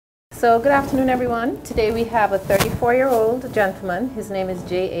So good afternoon, everyone. Today we have a 34-year-old gentleman. His name is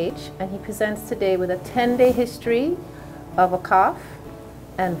J.H. and he presents today with a 10-day history of a cough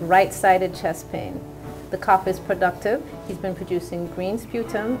and right-sided chest pain. The cough is productive. He's been producing green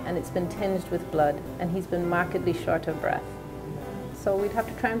sputum and it's been tinged with blood, and he's been markedly short of breath. So we'd have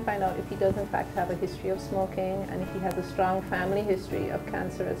to try and find out if he does in fact have a history of smoking and if he has a strong family history of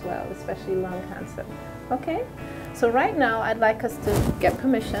cancer as well, especially lung cancer. Okay? So right now I'd like us to get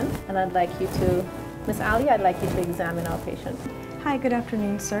permission, and I'd like you to, Miss Ali, I'd like you to examine our patient. Hi, good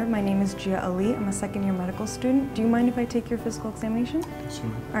afternoon, sir. My name is Gia Ali. I'm a second-year medical student. Do you mind if I take your physical examination? Yes,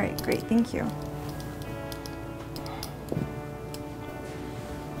 ma'am. All right, great. Thank you.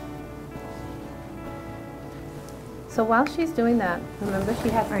 So while she's doing that, remember she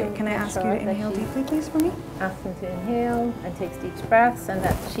has All right, can I ask you to inhale deeply, please, for me? Ask him to inhale and takes deep breaths, and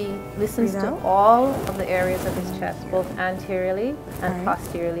that she listens Breathe to out. all of the areas of his chest, both anteriorly and All right.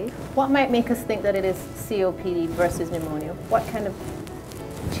 posteriorly. What might make us think that it is COPD versus pneumonia? What kind of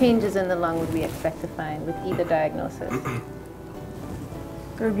changes in the lung would we expect to find with either diagnosis?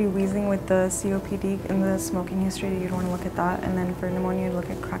 There would be wheezing with the COPD and the smoking history. You'd want to look at that. And then for pneumonia,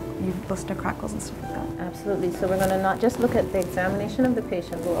 you'd listen to crackles and stuff like that. Absolutely. So we're going to not just look at the examination of the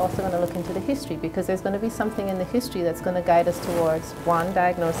patient, we're also going to look into the history, because there's going to be something in the history that's going to guide us towards one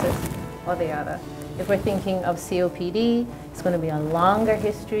diagnosis or the other. If we're thinking of COPD, it's going to be a longer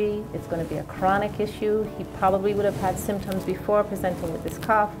history, it's going to be a chronic issue. He probably would have had symptoms before presenting with this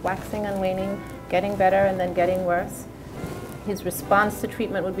cough, waxing and waning, getting better and then getting worse. His response to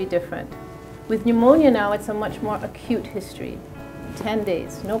treatment would be different. With pneumonia now, it's a much more acute history. 10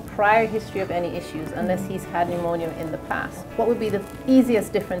 days, no prior history of any issues unless he's had pneumonia in the past. What would be the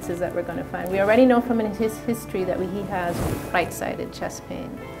easiest differences that we're going to find? We already know from his history that he has right-sided chest pain.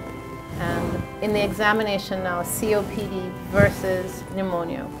 And in the examination now, COPD versus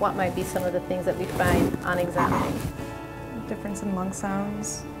pneumonia, what might be some of the things that we find on examining? Difference in lung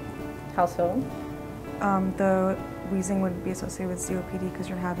sounds. How so? The wheezing would be associated with COPD because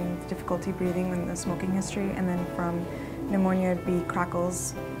you're having difficulty breathing in the smoking history. And then from pneumonia, it'd be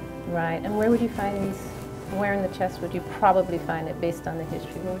crackles. Right. And where would you find these? Where in the chest would you probably find it based on the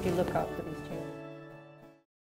history? Where would you look out for these?